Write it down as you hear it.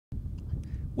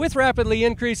With rapidly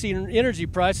increasing energy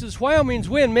prices, Wyoming's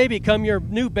wind may become your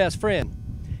new best friend.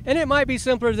 And it might be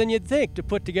simpler than you'd think to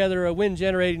put together a wind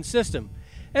generating system.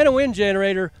 And a wind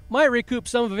generator might recoup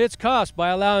some of its costs by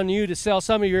allowing you to sell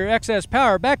some of your excess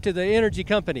power back to the energy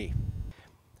company.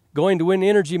 Going to wind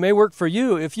energy may work for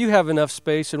you if you have enough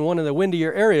space in one of the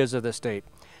windier areas of the state.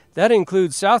 That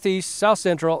includes southeast, south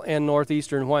central, and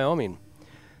northeastern Wyoming.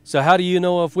 So how do you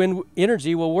know if wind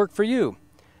energy will work for you?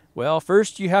 Well,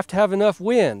 first you have to have enough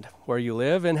wind where you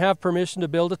live and have permission to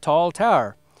build a tall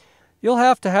tower. You'll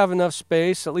have to have enough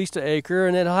space, at least an acre,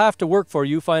 and it'll have to work for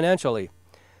you financially.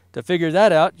 To figure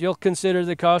that out, you'll consider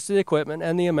the cost of the equipment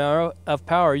and the amount of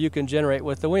power you can generate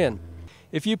with the wind.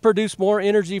 If you produce more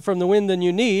energy from the wind than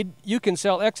you need, you can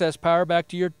sell excess power back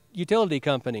to your utility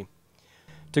company.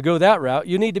 To go that route,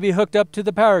 you need to be hooked up to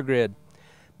the power grid.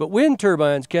 But wind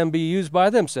turbines can be used by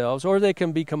themselves, or they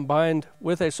can be combined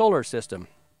with a solar system.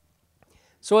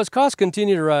 So as costs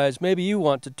continue to rise, maybe you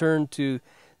want to turn to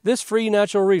this free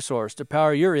natural resource to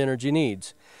power your energy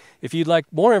needs. If you'd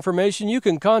like more information, you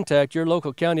can contact your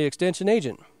local county extension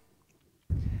agent.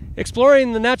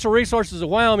 Exploring the natural resources of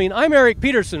Wyoming, I'm Eric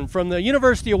Peterson from the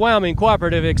University of Wyoming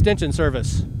Cooperative Extension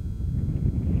Service.